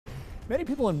Many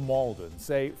people in Mauldin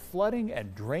say flooding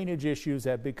and drainage issues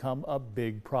have become a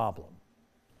big problem.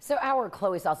 So our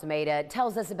Chloe Salsameda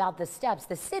tells us about the steps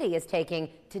the city is taking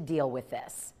to deal with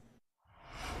this.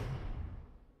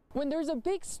 When there's a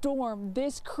big storm,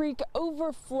 this creek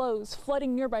overflows,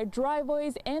 flooding nearby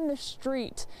driveways and the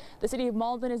street. The city of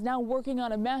Mauldin is now working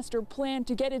on a master plan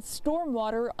to get its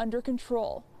stormwater under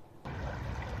control.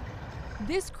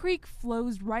 This creek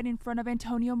flows right in front of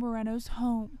Antonio Moreno's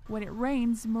home. When it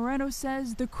rains, Moreno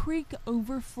says the creek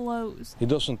overflows. It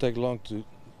doesn't take long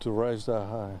to rise that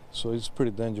high, so it's pretty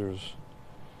dangerous.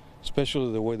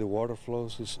 Especially the way the water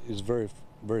flows is very,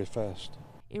 very fast.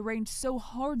 It rained so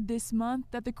hard this month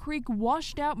that the creek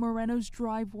washed out Moreno's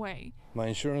driveway. My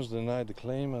insurance denied the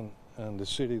claim, and the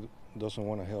city doesn't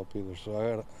want to help either,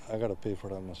 so I gotta pay for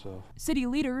that myself. City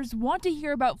leaders want to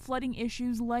hear about flooding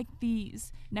issues like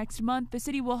these. Next month, the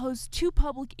city will host 2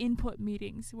 public input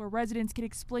meetings where residents can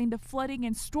explain the flooding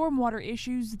and stormwater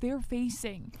issues they're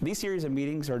facing. These series of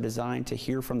meetings are designed to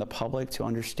hear from the public, to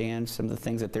understand some of the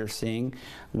things that they're seeing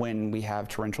when we have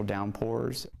torrential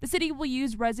downpours. The city will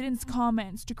use residents'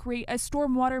 comments to create a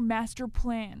stormwater master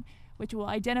plan, which will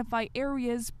identify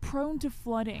areas prone to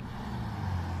flooding.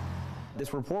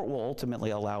 This report will ultimately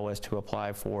allow us to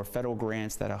apply for federal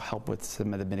grants that will help with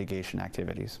some of the mitigation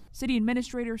activities. City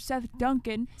Administrator Seth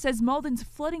Duncan says Mauldin's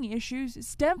flooding issues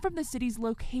stem from the city's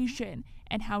location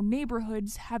and how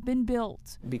neighborhoods have been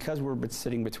built. Because we're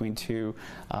sitting between 2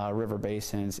 river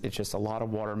basins, it's just a lot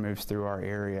of water moves through our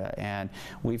area, and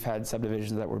we've had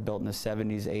subdivisions that were built in the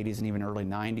 70s, 80s, and even early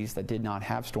 90s that did not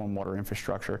have stormwater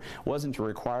infrastructure. It wasn't a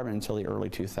requirement until the early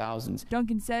 2000s.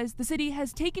 Duncan says the city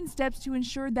has taken steps to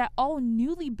ensure that all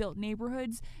newly built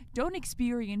neighborhoods don't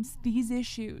experience these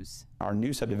issues. Our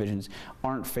new subdivisions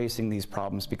aren't facing these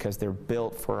problems because they're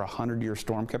built for a 100-year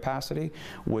storm capacity,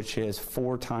 which is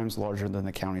 4 times larger than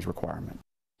the county's requirement.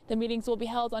 The meetings will be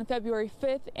held on February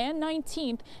 5th and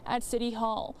 19th at City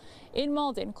Hall. In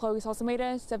Mauldin, Chloe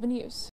Salsameda, 7 News.